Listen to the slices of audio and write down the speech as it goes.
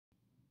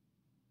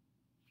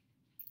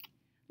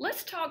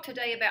Let's talk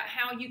today about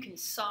how you can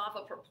solve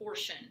a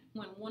proportion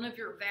when one of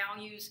your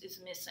values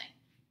is missing.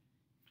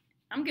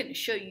 I'm going to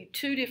show you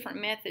two different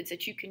methods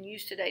that you can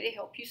use today to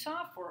help you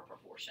solve for a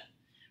proportion.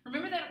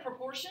 Remember that a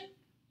proportion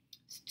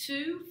is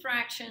two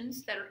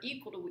fractions that are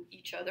equal to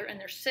each other and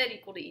they're set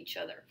equal to each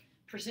other,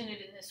 presented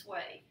in this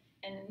way.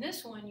 And in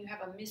this one, you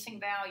have a missing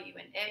value,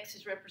 and x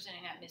is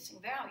representing that missing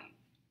value.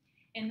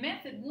 In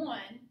method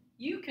one,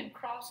 you can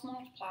cross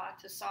multiply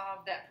to solve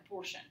that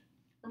proportion.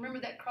 Remember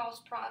that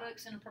cross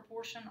products in a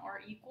proportion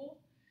are equal?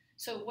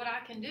 So what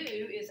I can do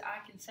is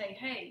I can say,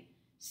 hey,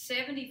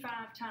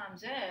 75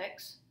 times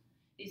x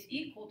is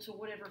equal to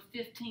whatever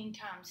 15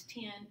 times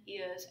 10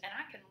 is, and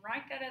I can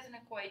write that as an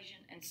equation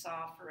and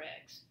solve for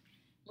x.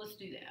 Let's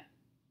do that.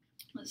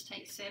 Let's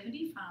take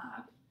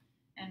 75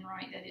 and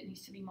write that it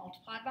needs to be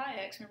multiplied by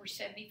x. Remember,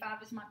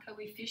 75 is my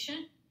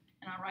coefficient,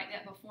 and I write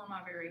that before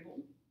my variable.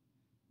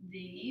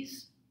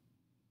 These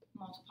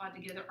multiplied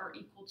together are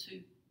equal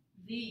to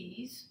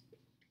these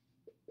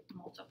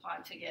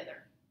multiplied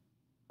together.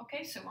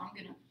 Okay, so I'm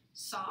going to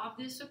solve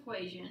this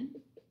equation.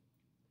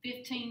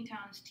 15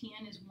 times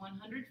 10 is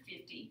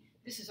 150.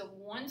 This is a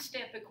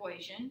one-step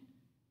equation.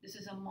 This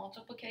is a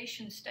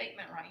multiplication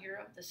statement right here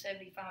of the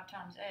 75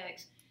 times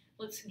x.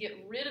 Let's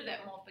get rid of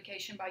that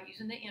multiplication by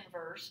using the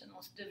inverse, and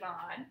let's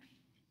divide,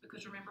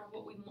 because remember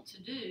what we want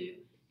to do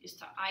is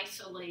to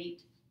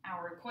isolate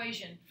our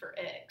equation for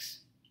x.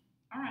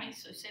 All right,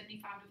 so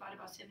 75 divided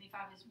by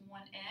 75 is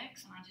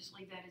 1x, and I just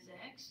leave that as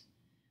x.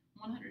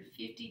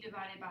 150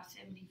 divided by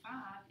 75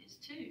 is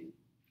 2.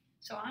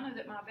 So I know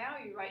that my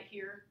value right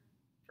here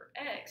for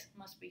x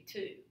must be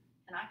 2,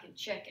 and I can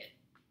check it.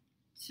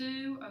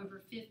 2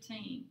 over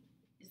 15,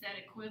 is that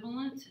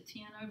equivalent to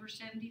 10 over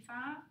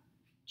 75?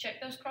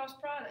 Check those cross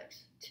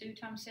products. 2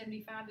 times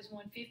 75 is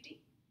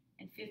 150,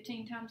 and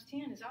 15 times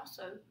 10 is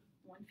also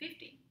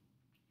 150.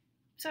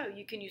 So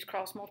you can use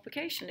cross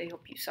multiplication to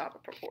help you solve a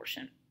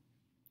proportion.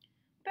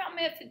 About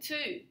method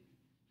 2.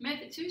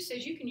 Method 2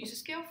 says you can use a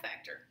scale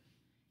factor.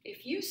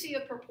 If you see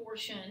a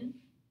proportion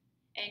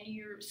and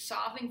you're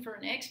solving for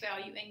an x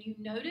value and you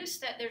notice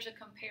that there's a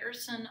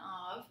comparison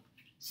of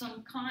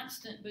some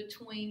constant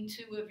between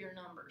two of your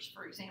numbers,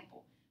 for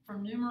example,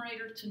 from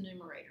numerator to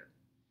numerator.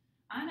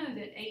 I know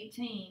that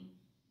 18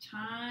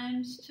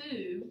 times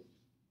 2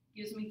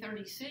 gives me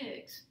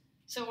 36,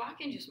 so I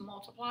can just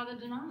multiply the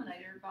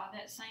denominator by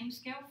that same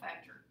scale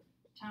factor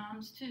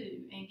times 2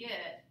 and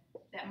get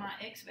that my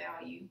x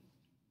value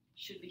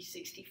should be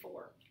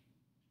 64.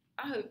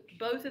 I hope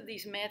both of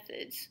these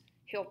methods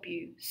help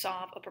you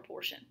solve a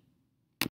proportion.